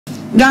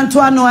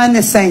Gantua no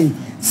and saying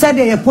said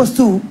they supposed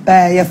to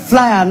a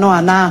flyer no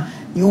ana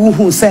you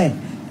who say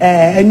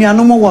and you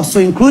no was so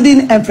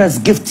including Empress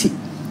Gifty.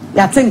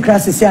 Ya think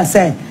crisis here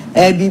say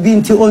bibi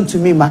nti on to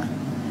me ma.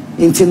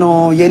 Nti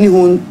no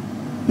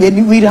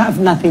we have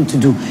nothing to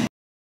do.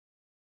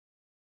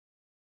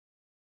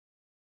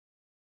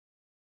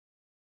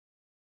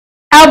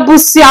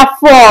 Abusia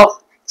for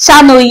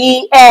channel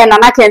yi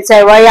Nana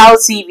Kente Royal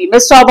TV.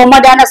 Mr.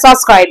 Obomoda na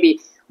subscribe.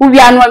 Ubi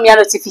anu mi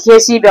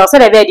notification bell so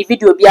that the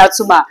video be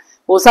atuma.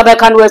 O sabe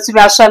kan we to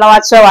me share na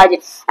wa share waje.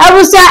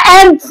 Abusia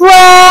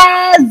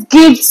Empress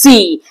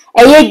Gifty.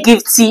 Eye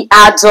Gifty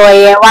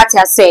ajoye what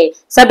you say.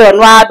 Sabe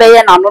onu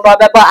abeye na no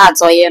bebo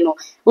ajoye no.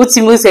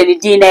 Utimu se ni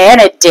di na ye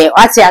na de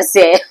what you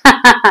say.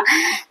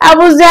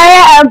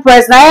 Abusia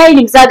Empress na ye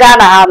ni msaga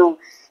na hanu.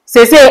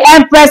 Say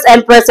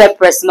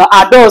Empress no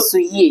adosu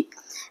yi.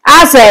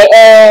 As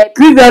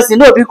previously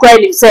no be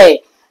quite him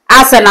say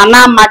as an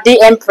anamade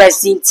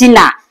Empress in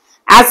Tina.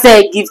 As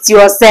Gifty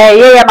or say,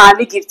 yeah,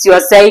 mammy Gifty or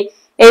say,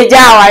 Eja,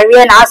 I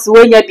read as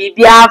when you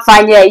be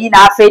fine in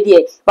our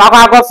fede.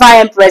 Papa go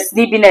fire Empress,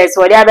 sleepiness,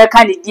 whatever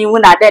kind of deal,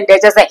 then they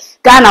just say,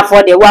 can't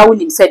afford the one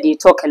him said they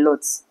talk a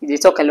lot. They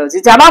talk a lot.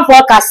 It's about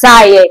for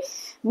Kasai,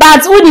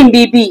 but wouldn't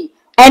be.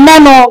 And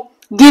then no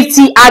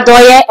Gifty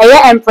adoye,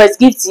 Empress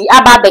Gifty,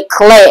 about the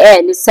clear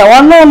and so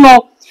on.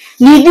 No.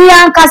 Nidi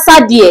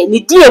ankasa die,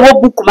 nidi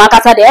ewo book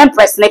makasa the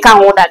Empress ne kan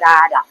hold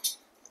that.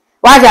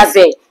 What I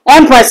say?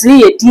 Empress ni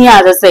ye din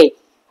as I say.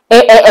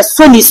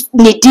 So ni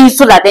din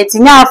so that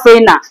nya afre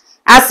na.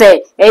 I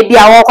say e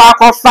bia wo kwa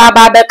kofa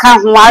ba be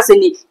kan ho ase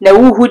ni na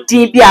wu hu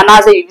din bia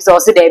na say bi so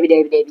say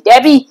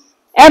Debbie.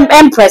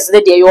 Empress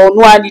de yo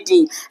no ani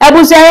din.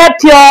 Ebu say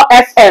pure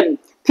FM,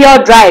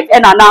 pure drive e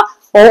na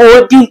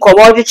o din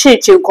komo de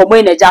cheche komo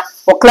enaja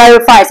or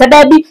clarify say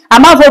Debbie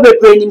amafo be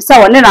brain him say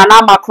won na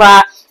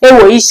makra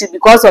ewo issue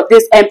because of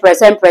this Empress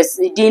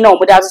din no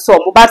mo da so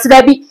mo but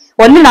Debbie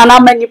woni na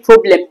many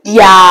problem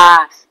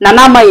bia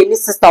na ma ye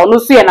sister ono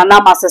so ye na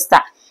ma sister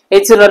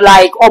it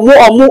like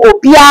omo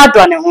obia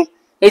do ne ho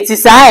it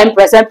is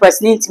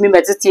Empress ni ntimi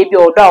metete bia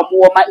odo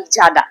omo ma each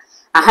other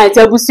aha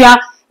tabusua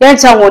ye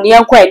ncha woni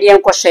enko ene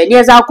enko hye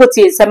ne za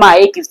akoti nsem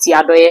a Gifty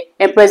adoye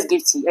Empress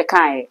Gifty e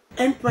kan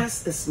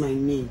Empress is my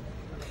name.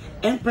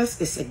 Empress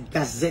is a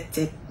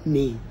gazetted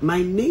name.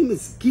 My name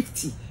is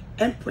Gifty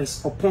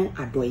Empress upon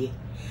adoye.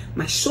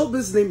 My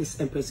showbiz name is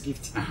Empress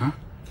Gifty.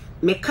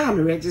 My car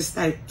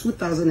registered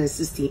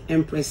 2016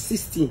 Empress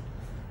 16.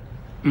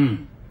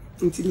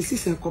 Until this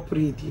is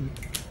incorporated.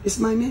 It's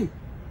my name.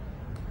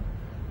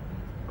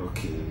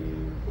 Okay.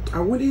 I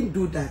wouldn't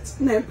do that.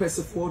 No Empress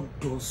for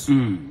doors.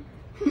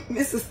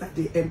 My sister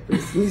the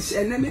Empress.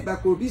 And me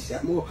back will be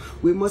more.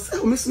 We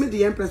must miss me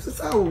the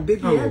Empress. Oh,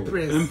 baby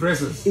Empress.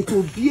 Empresses. It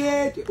will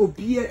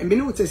be and me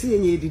know what I say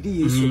any did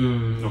yes.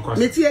 No cost.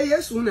 Me tia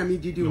yes una me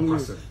did you.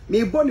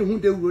 Me born who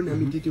they will na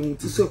me did you.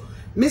 So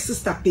my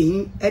sister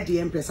paying at the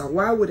Empress.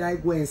 Why would I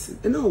go and say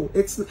no?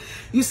 It's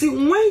you see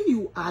when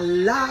you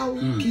allow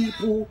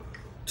people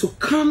to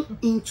come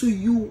into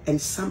you and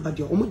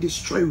somebody almost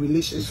destroy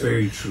relationships.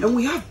 Very true. And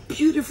we have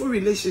beautiful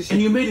relationships.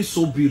 And you made it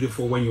so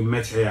beautiful when you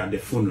met her at the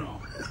funeral.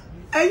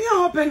 And you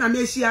open a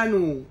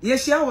messiano.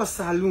 Yes, she was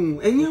saloon.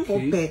 And you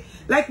open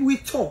like we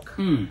talk.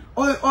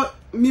 Or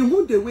me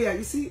who the way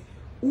you see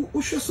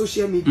who show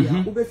social media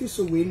who be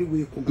so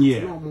anyway.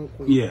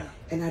 Yeah.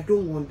 And I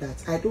don't want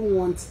that. I don't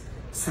want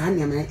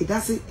Sanya man. It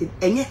doesn't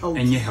any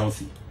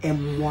healthy.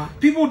 And moi.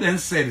 People then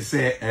say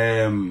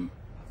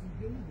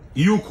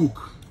you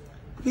cook.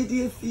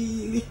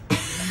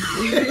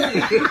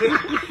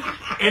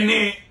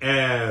 Any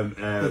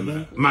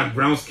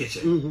Mcbrown's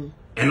kitchen.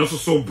 And also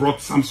so brought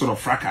some sort of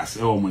fracas.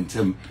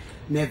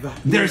 Never.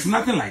 There is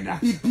nothing like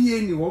that.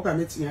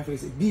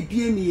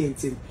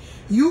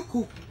 You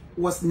cook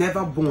was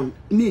never born.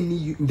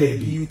 Me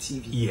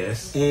UTV.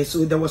 Yes.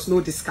 So there was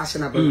no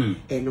discussion about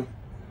no.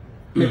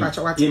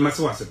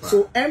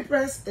 So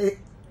Empress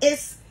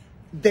is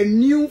the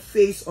new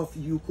face of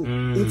you cook.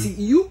 It's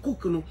you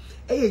cook no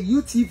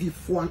UTV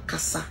for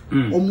kasa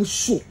omu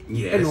show.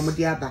 Yes.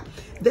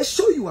 The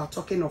show you are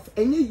talking of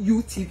any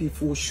UTV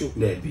for show.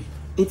 Debbie.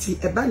 It's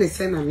a bad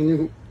sena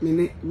we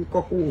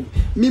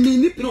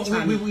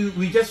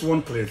just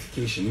want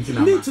clarification.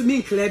 Me to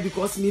me clear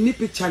because me ni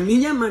picture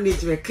me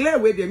manager clear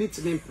where they need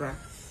to me pra.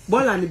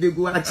 Ball and be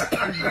go at.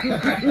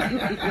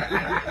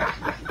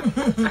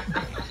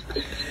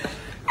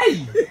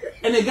 Hey,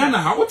 and again,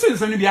 how what's in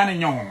some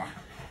behind your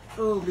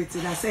Oh, but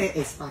I say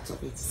it's part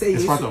of it. Say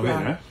it's part of it,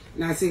 eh?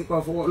 Now think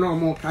of no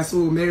more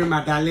castle, Mary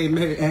Magdalene,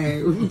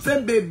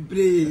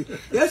 baby.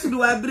 Yes,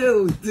 do I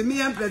bro? To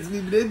me, Empress,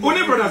 me brave.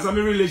 Only brothers are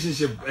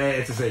relationship,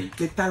 to say.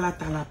 The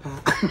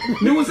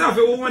talapa. No one's have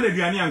a woman if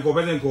you are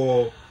and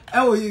go.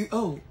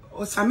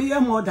 some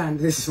more than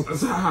this.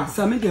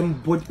 Some of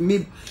them, but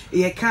me,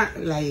 you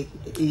can't like,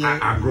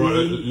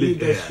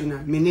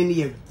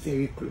 meaning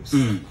very close.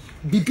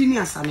 Bibini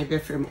as an ebe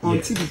friend,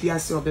 until Bibi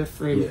as your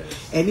friend.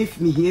 And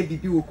if me here,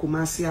 Bibi will come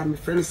and say, I'm a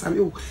friend,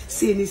 some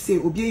say, any say,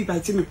 Obi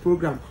inviting me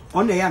program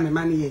on the yam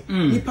money.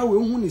 Nipa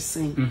will only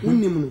sing,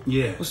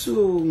 yeah.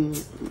 So,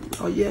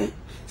 oh yeah.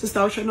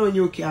 Sister, I should know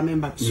you okay. I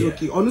remember. So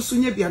okay. On the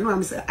Sunya Biano,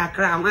 I'm saying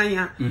Accra,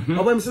 Maya,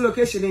 or when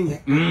location in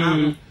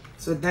here.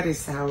 So that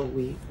is how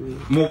we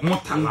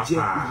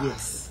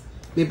yes.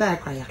 Me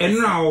back cry. And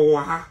now,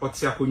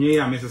 what's your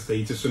kunya, Mrs.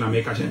 State, soon I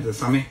make a chance to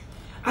Sammy.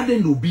 I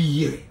didn't know be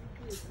here.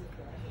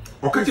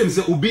 Or catch him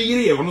say, Obi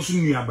here, or no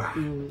sooner about.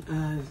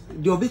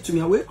 The obit to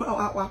me away,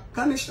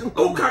 punishment.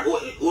 Okay,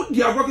 what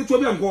the avocat to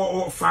be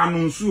or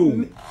fan so.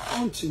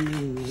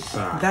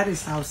 That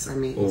is how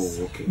Sammy is.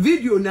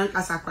 Video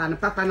Nankasakran,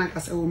 Papa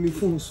Nankasa, or me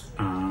phones.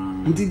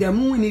 Did the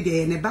moon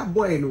in the bad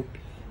boy no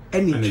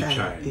any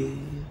child.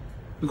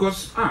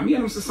 Because me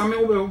and Mr.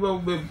 Samuel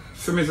will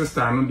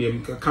semester no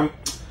be come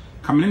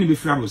in be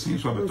flabble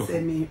since what about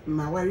me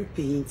my worry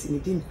paint and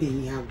it didn't pay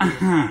me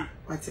out.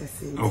 What I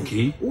say.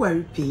 Okay.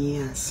 Worry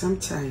paying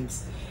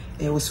sometimes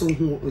it was so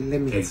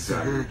limits.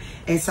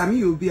 And some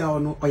you be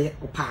on or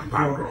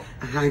papa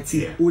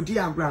auntie odi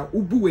agra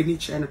ubu any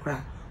channel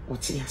cra or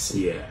tears.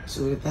 Yeah.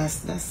 So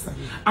that's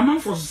I'm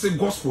not for to say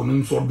gospel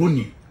no so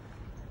doni.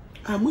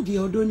 Mudi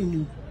odoni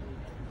mu.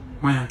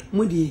 Why?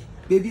 Mudi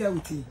baby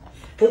outi.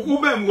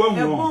 Obem wo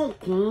wo.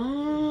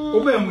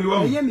 Obem wo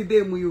wo. Ye mi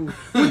be mu yo.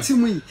 Uti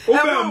mu.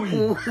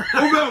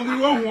 Obem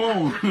wo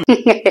wo.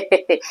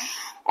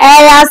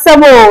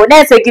 Asemo,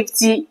 that's a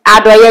Gifty,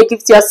 Adoye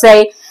Gifty or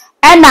say,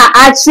 and I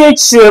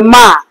actually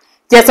ma.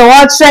 Just a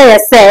one tray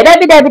say,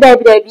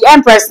 Debbie,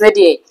 Empress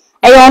Nady.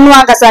 I know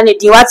one can say,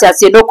 what I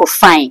say, local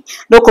fine,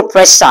 local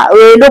pressure,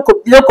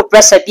 local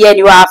pressure be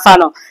anywhere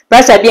follow.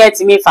 Pressure be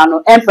to me,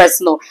 follow,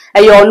 Empress no.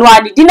 And you know,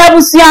 I didn't have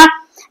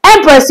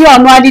Empress, you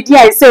know, I did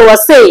say, or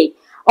say,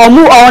 or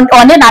move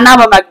on then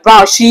another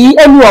Mcbrown, she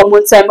and you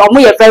on time, or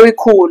we are very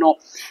cool, no.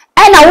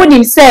 And I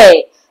wouldn't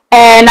say,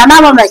 and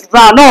another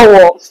Mcbrown,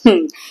 no,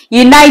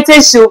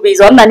 United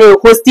Showbiz on the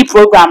hosty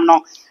program,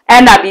 no,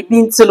 and I be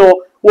been to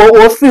know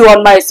what free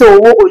on my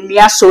soul on me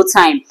show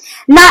time.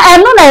 Now,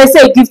 I'm not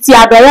say Gifty,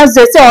 I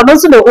say, or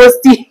those the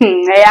hosty,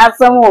 I have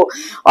some more,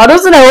 or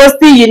those the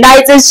hosty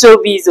United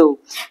Showbiz.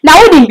 Now,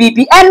 wouldn't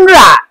be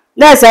Enra,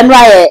 there's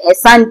Enra a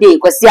Sunday,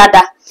 because the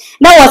other.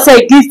 Now was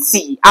say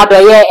Gifty,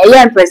 Adoye, a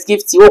Empress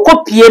Gifty, or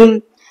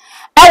copying.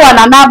 I want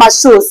another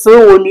show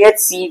so on your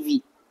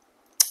TV.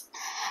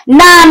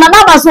 Now,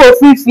 another show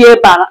free fear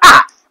ban.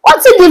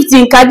 What's a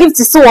Gifty? Can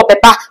Gifty so or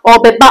beba or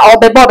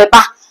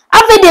beba.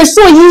 After they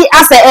show ye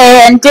as a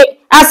end,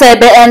 as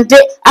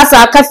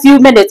a few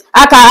minutes,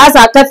 as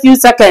a few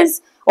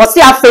seconds, or see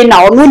a friend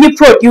now, only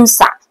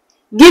producer,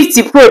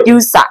 Gifty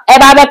producer,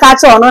 ever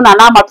catch on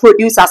another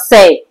producer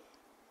say,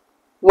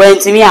 when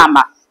to me,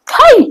 ama.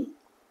 Kai.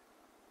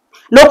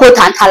 Local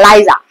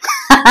tantalizer.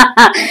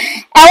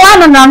 I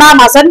want to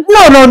mama said,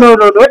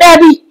 no,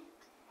 Debbie.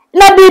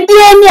 Na be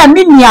any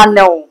minion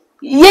no.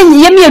 Ye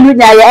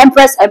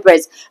Empress.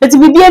 It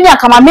will be any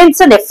comments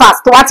the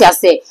fast what you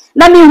say.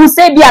 Na me who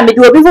say be a me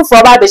do a for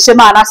about the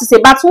shema and say,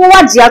 but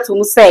what you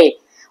to say?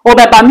 Or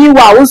by me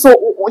also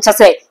what I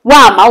say,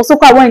 wow, also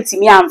quite went to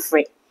me and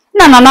free.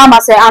 Na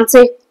mama say,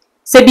 auntie,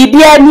 say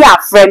be any a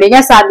friend, and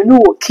yes, I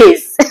know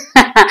case.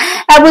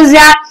 I was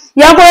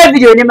young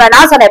video ni man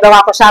answer the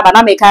bewa ko shaba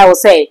na make I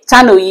say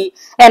channel yi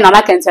and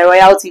na can say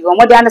royalty go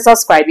more than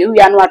subscribe we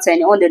are not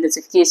turning on the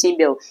notification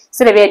bell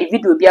so the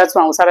video be out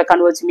one sabe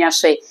kan what me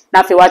share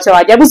na fe watch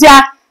wa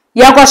jabusia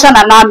ye ko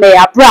shana na me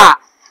abra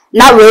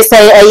na we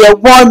say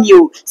warn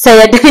you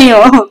say den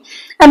yo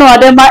and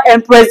what them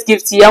Empress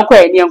Gifty yanko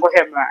eni yanko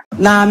hemra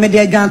na me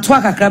de ganto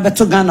akakra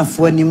beto Ghana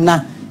fo anim na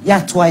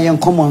ya to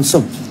ayen common so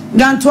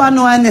ganto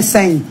no ane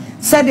saying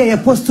said they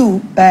post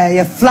to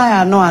your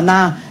flyer no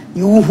ana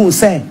you who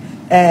say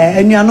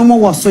anuanom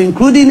was so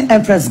including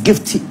Empress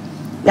Gifty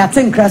ya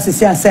think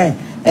crisis here say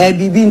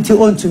bibi nti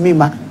on to me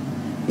ma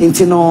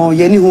nti no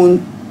yeni hu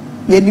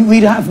we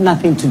have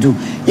nothing to do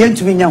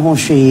yentu nya ho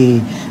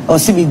hwe o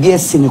si bibi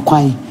asini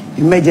kwan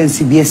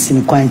emergency bi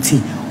asini kwan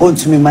ti on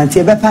to me ma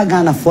nti e be pa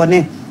Ghana for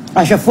ne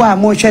ahwefo a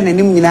mo hwe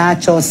nanim nyina a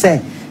cho say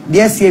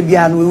the sie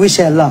bia no we wish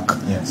her luck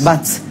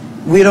but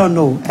we don't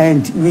know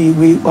and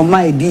we on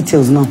my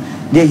details no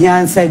the here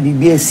answer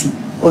bibi asi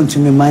on to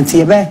me ma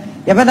nti e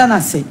be dana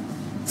say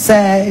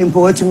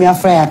impo to me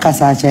afra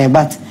akasa che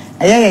but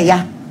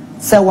ya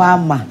say wa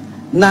ma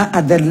na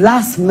at the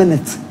last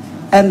minute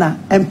na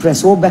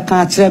Empress wo be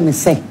kan kire me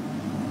say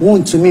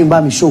won to me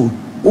ba me show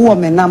wo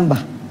me number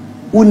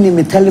woni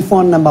me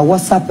telephone number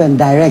WhatsApp and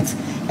direct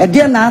e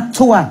dia na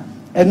to a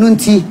enu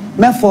nti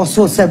me for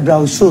so say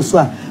bra show so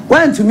a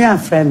when to me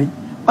afra me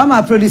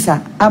mama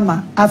producer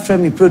ama afra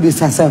me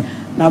producer say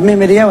na me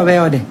de ya be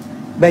yode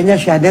be nya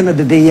hwa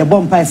den de ye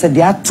bomb pa say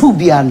dia two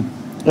bian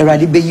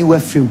already be you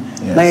film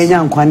na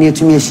yenya nkwane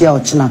to me hia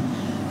ochina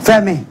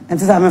frame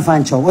enti say me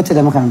fan cho what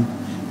them can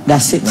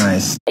that's it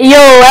nice yo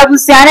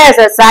abusiana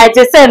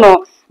exercise say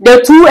no the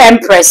two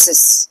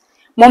Empresses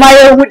mama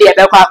ye hu de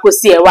be kwa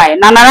akosi e why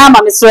na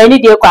ma me so ni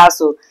de kwa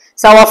so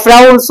sa wa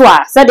fra wo so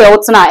a se de wo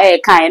tena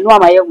kan no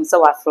ma ye hu se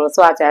wa fra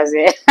so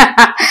ataze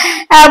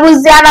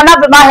abuzia na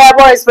be ma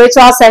Hebo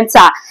spiritual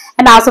center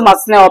and also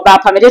masne oba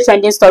pa me de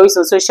trending stories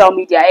on social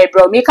media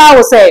bro me ka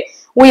wo say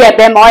wo ye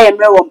be ma o ye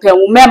mre wo mpem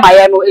wo me ma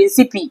ye no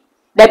NCP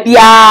da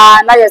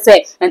bia na ye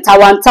say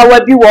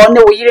ntawantawa bi wo ne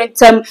wo yire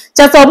ntem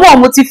cheso mo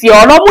motifie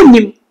ono mo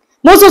nim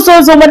mo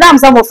so madam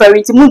sa mo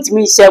ferenti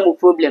muntimi share mo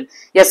problem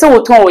ye say wo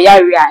ton wo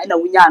yare a na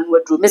wunya anu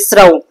aduro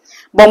mesre wo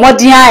bo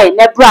modin ai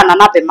na bra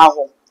na be ma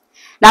ho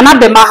na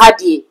be ma ha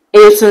die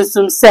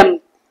sunsum sem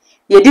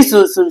ye di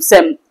sunsum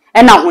sem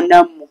e na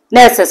honam mu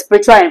na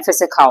spiritual and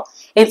physical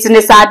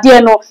intine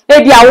sade no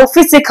e bia wo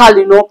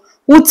physically no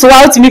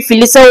utwa utimi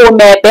feel say wo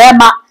me be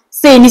ma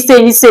say ni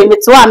me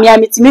to am ya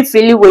mitimi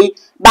feel we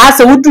ba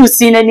se wudu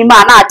si na ni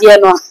ma na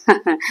ade no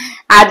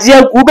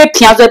ade gu be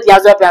piazo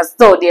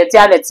still de ti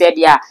ale ti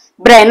dia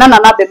brain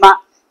na be ma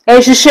e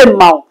hwehwe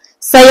ma wo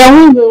say ye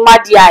hu ma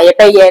dia ye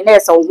be ye na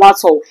se wo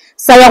ato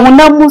say ye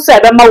honam mu so e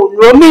be ma wo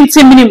no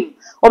mintim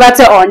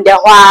obate on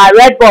the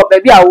red ball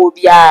baby a wo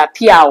bia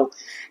piao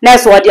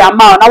nurse wo dia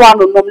ma na wa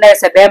no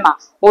nurse be ma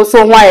o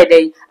so ho aye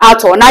dey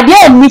ato na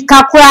dia ni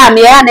kakura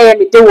me ya na ye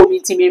me de wo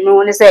mitimi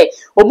me ne say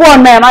obo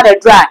on ma da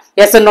dry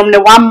yes nom ne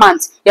 1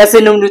 month yes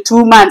nom ne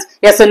 2 months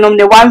yes nom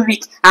ne 1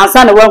 week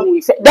ansa na wa hu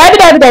ife dabi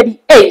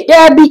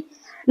dabi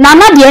na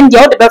dia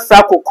ndia wo de be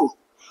fra koko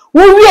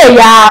wo wie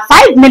ya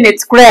 5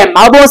 minutes cream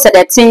obo said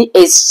the thing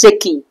is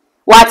shaking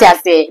what I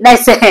say na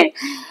say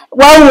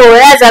one wo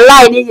as a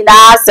line in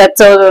na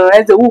settle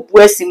as a whoop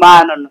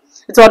wesima no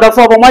to do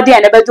for bomodi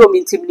and be do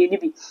mintim ni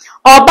bi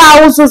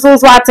oba wo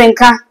so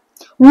atenka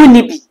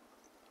wuni bi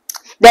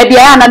da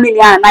bia na me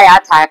na ya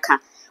ataka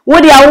wo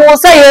dia wo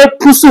say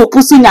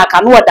pusu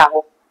nyaka no oda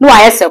ho no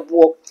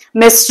ayesebo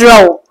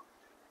mesrew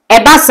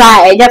eba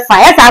sa enye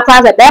fa esa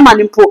kwa ze be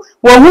man mpo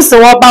wo hu se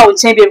wo ba wo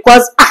chen bi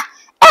because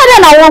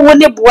na wo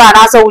ne bua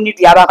na so woni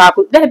dua ba ka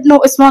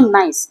no it's not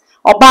nice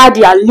oba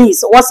di at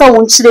least wo se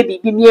wo nchire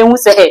bibi mi ehu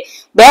se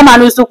be ma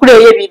no so kure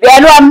ye bibi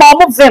elu amma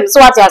mo vim so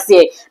what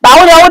ase ba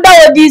wo de wo da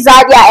wo di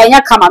za dia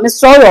enya kama me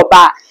so yo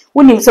ba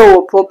wonim se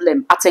wo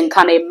problem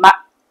atenka na ma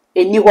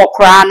eni ho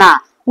kra na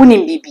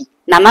wonim bibi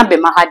na be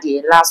ma ha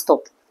de last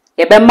stop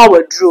ye be ma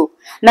waduro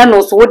na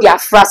no so wo di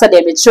afra se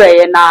de me kire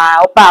ye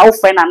na oba wo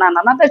fe na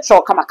be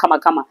cho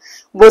kama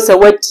bo se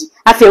wadi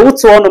afi wo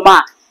to no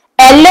ma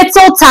a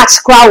little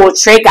touch crowd will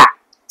trigger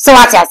so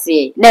what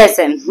ase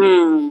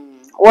listen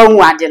won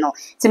ade no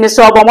ti me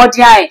so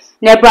obomodi ai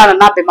na bra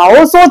na be ma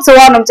wo so to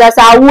wonom just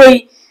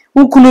awoi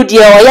ukunu de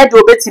o ye de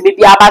obetimi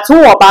bi abatu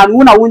wo ba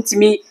nu na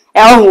wontimi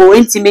ehwo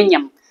ntimi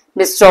nyam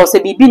me so se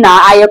bibi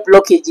na aye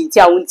blockage nti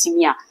a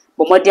wontimi a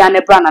bomodi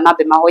ane bra na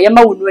be ma ho ye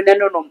ma wonu ne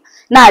nonom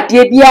na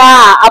ade bia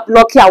a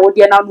block a wo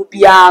de na no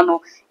bia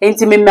no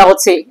ntimi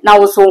melte na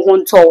wo so ho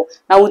nto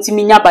na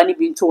wontimi nya ba ne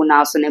bi nto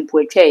na so na mpo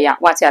atwa ya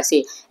what I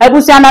say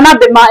ebusu na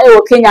be ma e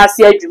o Kenya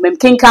ase adwumem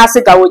kenka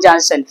ase gawo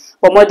junction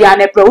bomodi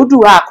ane bra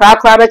udu ha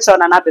kra be cho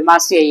na be ma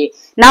so ye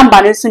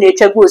number ne so na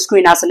etwa go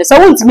screen ase ne so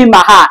wontimi ma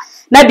ha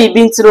na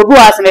bibi ntiro bu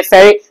ase me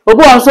fere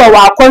obu on so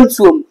wa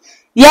akwantuom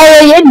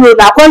ye no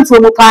na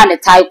akwantuom pa ne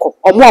taiko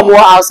omo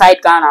outside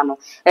Ghana no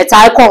e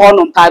taiko ho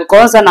no pa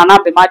because na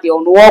be ma de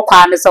on wo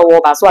kwa ne so wo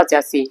ba so what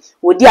I say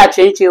wodi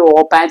atwentwe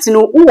wo pa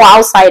ntino wo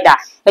outsider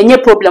enye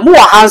problem wo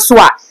hanso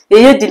a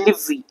ye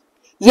delivery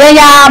ye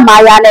ya ma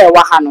ya na e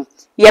wa ha no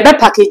ye be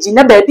package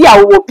na ba bi a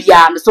wo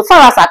bia no so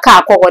far as aka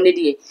akọ ne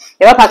de ye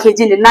be package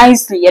ni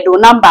nicely ye do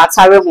number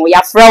atare ho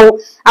ya frawo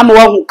ama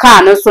wa hu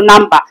car no so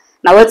number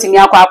na watimi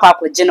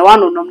akọ je no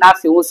wanonom na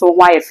afi wo so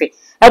ho ayefe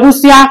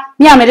abusua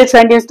me am the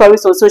trending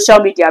stories on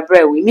social media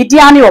brewe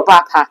media ne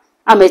obapa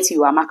ameti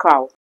wa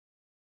makrawo